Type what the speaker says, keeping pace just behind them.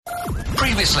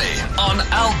Previously on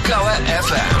Algoa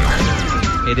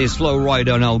FM. It is Flo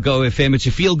Rida on Algoa FM. It's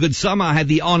a feel-good summer. I had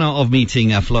the honor of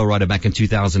meeting Flo Rida back in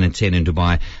 2010 in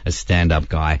Dubai, a stand-up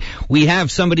guy. We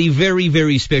have somebody very,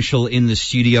 very special in the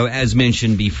studio. As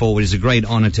mentioned before, it is a great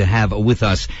honor to have with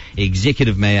us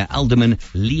Executive Mayor Alderman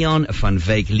Leon van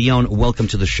Wyk. Leon, welcome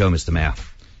to the show, Mr. Mayor.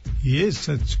 Yes,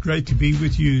 it's great to be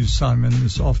with you, Simon,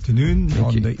 this afternoon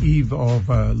the eve of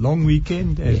a long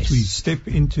weekend as we step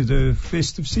into the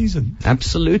festive season.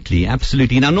 Absolutely,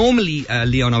 absolutely. Now, normally,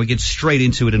 Leon, I would get straight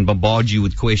into it and bombard you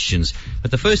with questions. But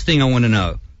the first thing I want to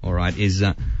know, all right, is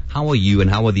how are you and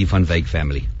how are the Van Wyk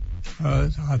family?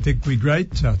 I think we're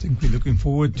great. I think we're looking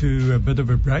forward to a bit of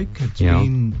a break. It's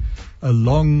been a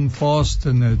long, fast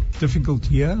and a difficult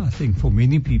year, I think, for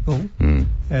many people.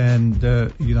 And,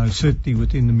 certainly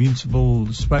within the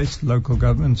municipal space, local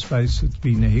government space, it's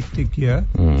been a hectic year.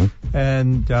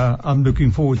 And I'm looking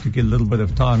forward to get a little bit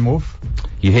of time off.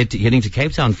 You're heading to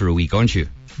Cape Town for a week, aren't you?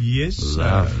 Yes,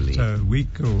 lovely. So a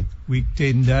week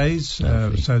 10 days.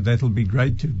 So that'll be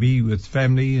great to be with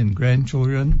family and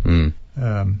grandchildren.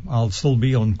 I'll still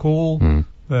be on call,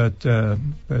 but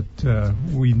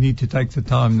we need to take the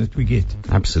time that we get.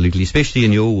 Absolutely, especially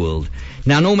in your world.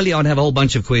 Now, normally I'd have a whole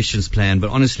bunch of questions planned, but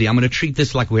honestly, I'm going to treat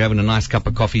this like we're having a nice cup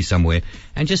of coffee somewhere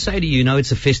and just say to you,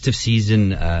 it's a festive season,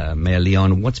 Mayor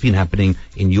Leon. What's been happening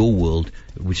in your world,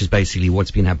 which is basically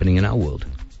what's been happening in our world?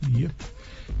 Yep.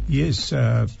 Yes,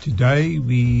 today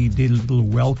we did a little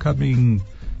welcoming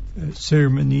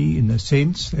ceremony in the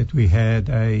sense that we had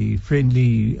a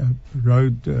friendly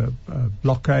road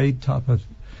blockade type of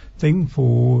thing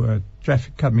for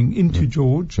traffic coming into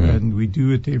George, and we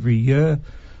do it every year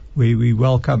where we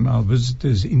welcome our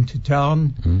visitors into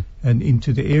town and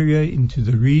into the area, into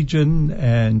the region,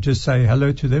 and just say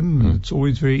hello to them. It's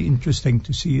always very interesting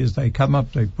to see as they come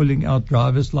up, they're pulling out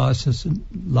driver's licenses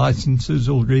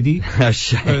already.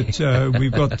 But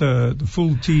we've got the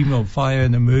full team of fire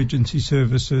and emergency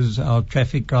services, our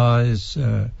traffic guys,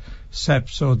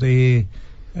 SAPs are there,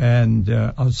 and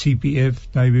our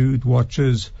CPF, neighborhood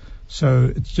watchers.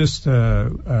 So it's just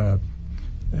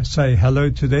say hello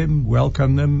to them,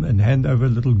 welcome them, and hand over a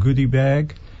little goodie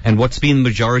bag. And what's been the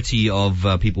majority of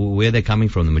people, where they're coming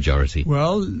from, the majority?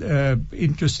 Well,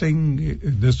 interesting,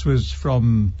 this was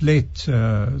from Plet,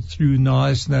 through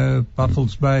Knysna,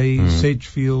 Buffels Bay,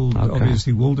 Sedgefield,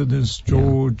 obviously Wilderness,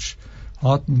 George,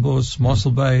 Hartenbos,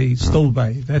 Mossel Bay, Still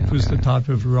Bay. That was the type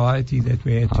of variety that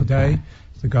we had today.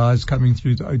 The guys coming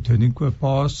through the Outeniqua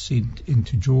Pass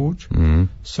into George.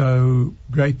 So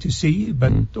great to see,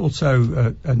 but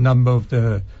also a number of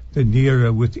the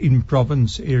nearer within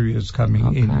province areas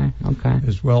coming in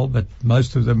as well, but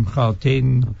most of them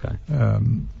Gauteng.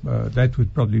 That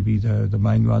would probably be the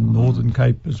main one. Northern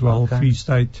Cape as well, Free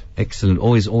State. Excellent.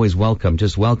 Always welcome.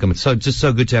 Just welcome. It's just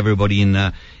so good to have everybody in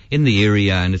the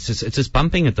area, and it's just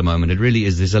bumping at the moment. It really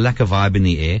is. There's a lack of vibe in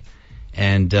the air.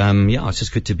 And it's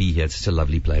just good to be here. It's just a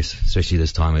lovely place, especially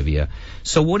this time of year.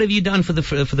 So, what have you done for the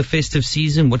festive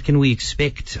season? What can we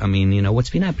expect? I mean, what's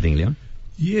been happening, Leon?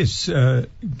 Yes,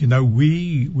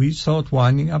 we start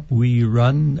winding up. We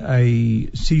run a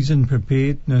season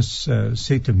preparedness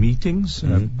set of meetings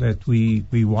that we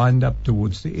wind up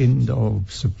towards the end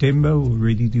of September. We'll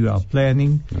already do our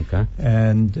planning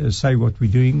and say what we're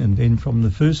doing. And then from the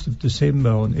 1st of December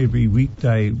on every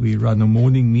weekday, we run a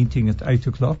morning meeting at 8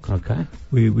 o'clock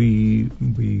where we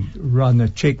run a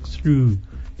check through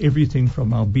everything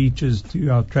from our beaches to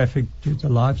our traffic to the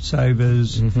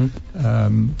lifesavers,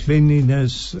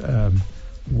 cleanliness,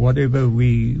 whatever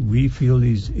we feel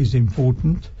is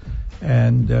important.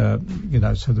 And,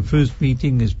 so the first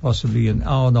meeting is possibly an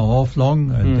hour and a half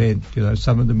long. And then,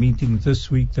 some of the meetings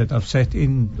this week that I've sat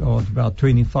in are about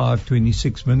 25,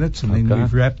 26 minutes. And then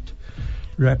we've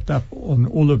wrapped up on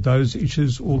all of those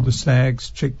issues, all the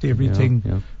snags, checked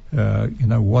everything.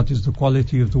 What is the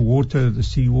quality of the water, the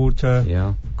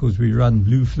seawater, because we run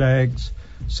blue flags,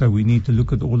 so we need to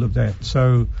look at all of that.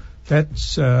 So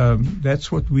that's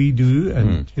what we do,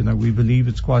 and we believe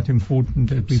it's quite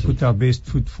important that we put our best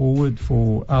foot forward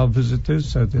for our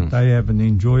visitors so that they have an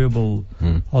enjoyable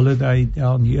holiday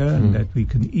down here, and that we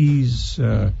can ease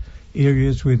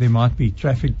areas where there might be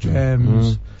traffic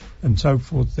jams and so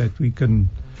forth, that we can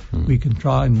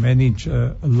try and manage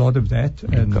a lot of that,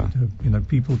 and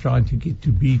people trying to get to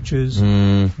beaches.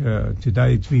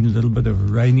 Today it's been a little bit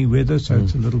of rainy weather, so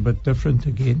it's a little bit different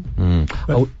again.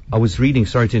 But I was reading,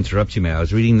 sorry to interrupt you, Mayor, I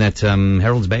was reading that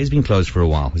Harold's Bay has been closed for a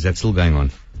while. Is that still going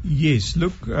on? Yes,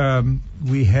 look,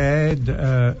 we had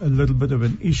a little bit of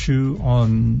an issue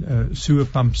on sewer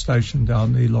pump station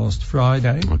down there last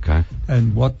Friday. Okay.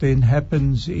 And what then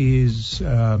happens is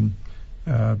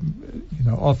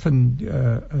Often,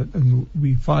 and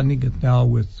we're finding it now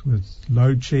with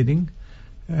load shedding,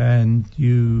 and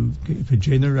if a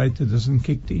generator doesn't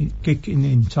kick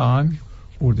in time,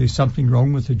 or there's something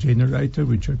wrong with the generator,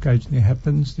 which occasionally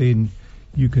happens, then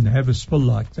you can have a spill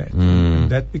like that.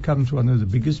 And that becomes one of the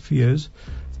biggest fears.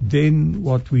 Then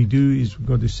what we do is we've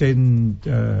got to send,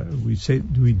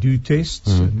 we do tests,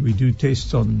 and we do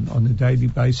tests on a daily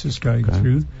basis going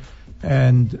through,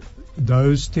 and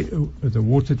those the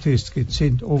water tests get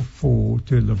sent off to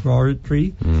a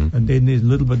laboratory, and then there's a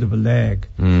little bit of a lag.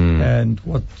 And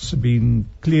what's been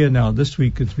clear now this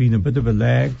week, it's been a bit of a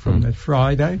lag from that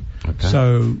Friday.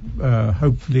 So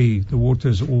hopefully the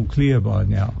water's all clear by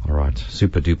now. All right,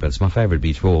 super duper. It's my favorite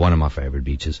beach, well, one of my favorite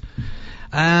beaches.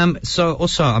 So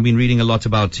also, I've been reading a lot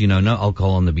about, no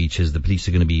alcohol on the beaches. The police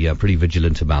are going to be pretty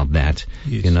vigilant about that.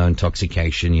 Yes.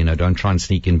 Intoxication, don't try and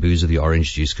sneak in booze with the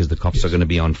orange juice, because the cops are going to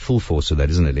be on full force with that,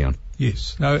 isn't it, Leon?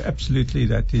 Yes. No, absolutely.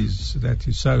 That is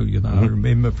so. I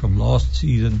remember from last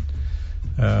season,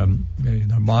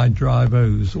 my driver,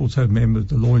 who's also a member of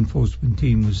the law enforcement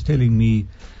team, was telling me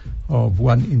of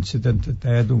one incident that they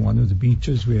had on one of the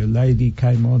beaches where a lady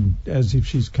came on as if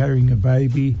she's carrying a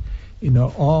baby in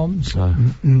her arms,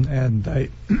 and they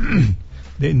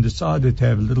then decided to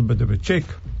have a little bit of a check,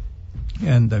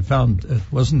 and they found it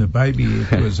wasn't a baby,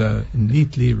 it was a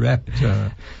neatly wrapped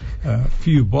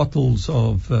few bottles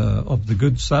of the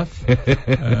good stuff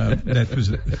that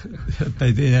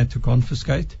they then had to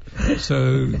confiscate.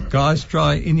 So guys,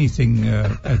 try anything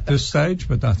at this stage,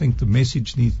 but I think the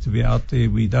message needs to be out there: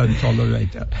 we don't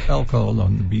tolerate alcohol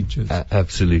on the beaches.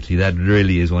 Absolutely, that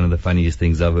really is one of the funniest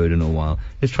things I've heard in a while.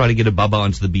 Let's try to get a bubba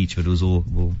onto the beach, but it was all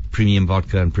premium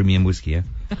vodka and premium whiskey. Yeah?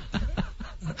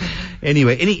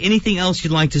 Anyway, anything else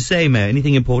you'd like to say, man?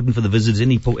 Anything important for the visitors?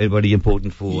 Anybody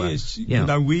important for? Yes,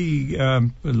 we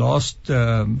last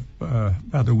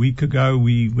about a week ago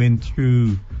we went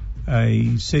through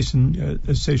a session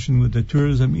with the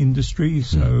tourism industry.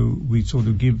 So we sort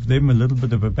of give them a little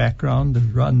bit of a background, a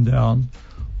rundown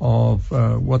of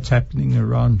what's happening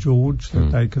around George,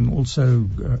 that they can also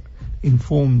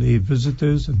inform their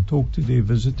visitors and talk to their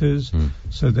visitors,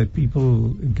 so that people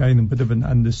gain a bit of an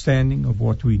understanding of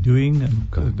what we're doing and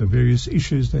the various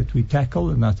issues that we tackle.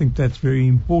 And I think that's very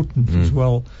important as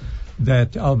well,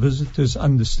 that our visitors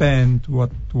understand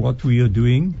what we are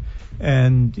doing,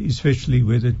 and especially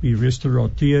whether it be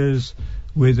restaurateurs,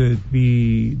 whether it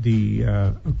be the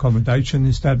accommodation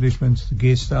establishments, the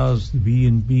guest houses, the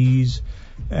B&Bs,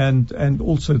 and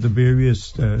also the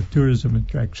various tourism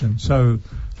attractions. So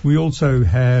we also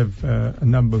have a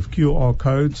number of QR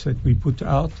codes that we put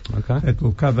out that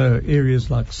will cover areas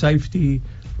like safety,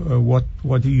 what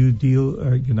do you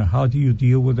deal, how do you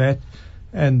deal with that,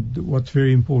 and what's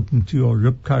very important too are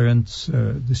rip currents,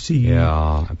 the sea,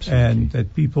 and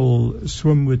that people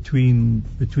swim between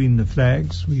the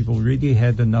flags. We've already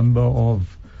had a number of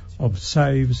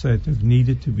saves that have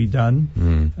needed to be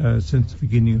done since the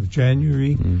beginning of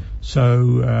January.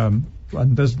 So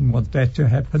one doesn't want that to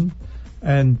happen.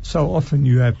 And so often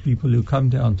you have people who come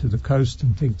down to the coast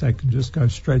and think they can just go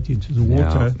straight into the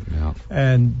water,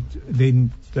 and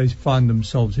then they find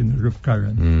themselves in a rip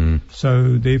current.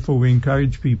 So therefore we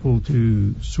encourage people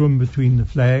to swim between the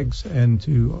flags and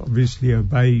to obviously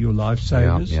obey your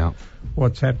lifesavers.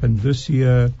 What's happened this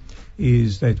year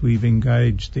is that we've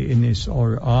engaged the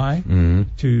NSRI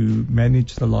to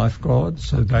manage the lifeguards.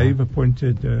 So they've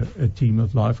appointed a team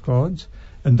of lifeguards,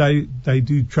 and they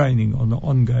do training on an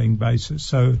ongoing basis.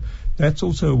 So that's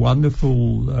also a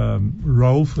wonderful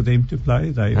role for them to play.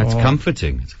 That's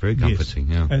comforting. It's very comforting.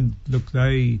 Yes. And look,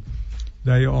 they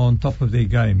are on top of their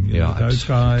game. Those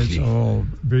guys are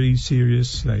very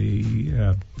serious. They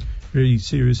very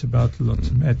serious about lots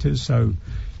of matters. So,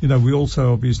 we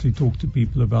also obviously talk to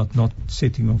people about not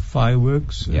setting off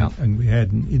fireworks. And we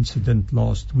had an incident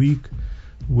last week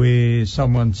where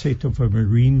someone set off a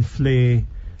marine flare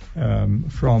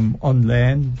from on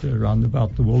land around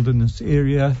about the wilderness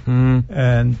area,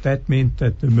 and that meant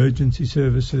that the emergency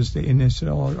services, the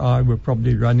NSRI, were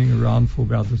probably running around for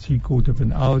about a 3/4 of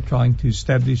an hour trying to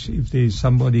establish if there's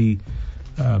somebody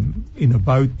in a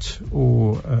boat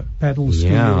or a paddle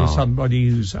ski or somebody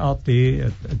who's out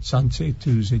there at sunset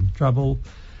who's in trouble.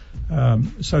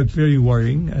 So it's very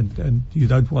worrying, and you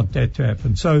don't want that to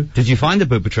happen. So, did you find the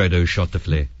perpetrator who shot the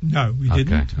flare? No, we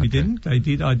didn't. We didn't. They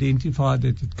did identify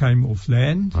that it came off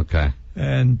land.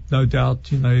 And no doubt,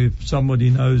 if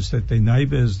somebody knows that their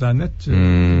neighbour has done it,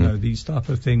 these type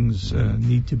of things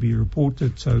need to be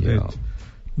reported so that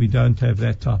we don't have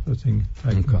that type of thing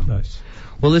taking place.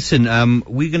 Well, listen,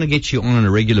 we're going to get you on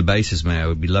a regular basis, Mayor. It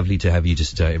would be lovely to have you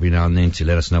just every now and then to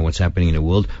let us know what's happening in the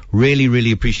world. Really,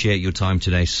 really appreciate your time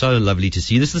today. So lovely to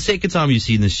see you. This is the second time you've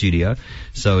seen the studio,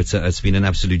 so it's been an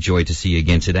absolute joy to see you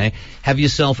again today. Have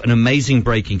yourself an amazing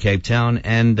break in Cape Town,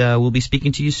 and we'll be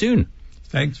speaking to you soon.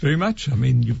 Thanks very much. I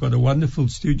mean, you've got a wonderful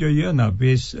studio here, and I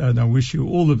wish you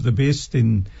all of the best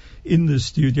in the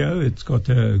studio. It's got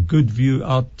a good view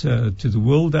out to the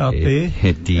world out there,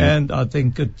 and I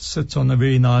think it sits on a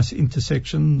very nice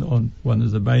intersection on one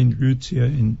of the main routes here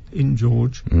in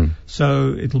George.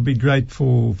 So it'll be great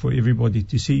for everybody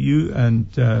to see you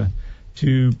and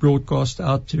to broadcast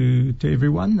out to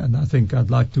everyone. And I think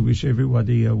I'd like to wish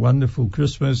everybody a wonderful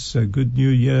Christmas, a good New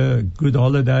Year, a good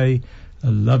holiday, a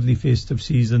lovely festive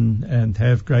season, and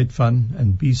have great fun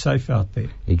and be safe out there.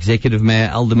 Executive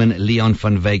Mayor Alderman Leon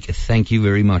van Wyk, thank you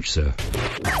very much, sir.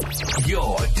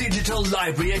 Your digital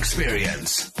library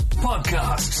experience.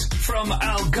 Podcasts from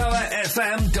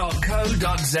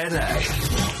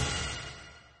algoafm.co.za.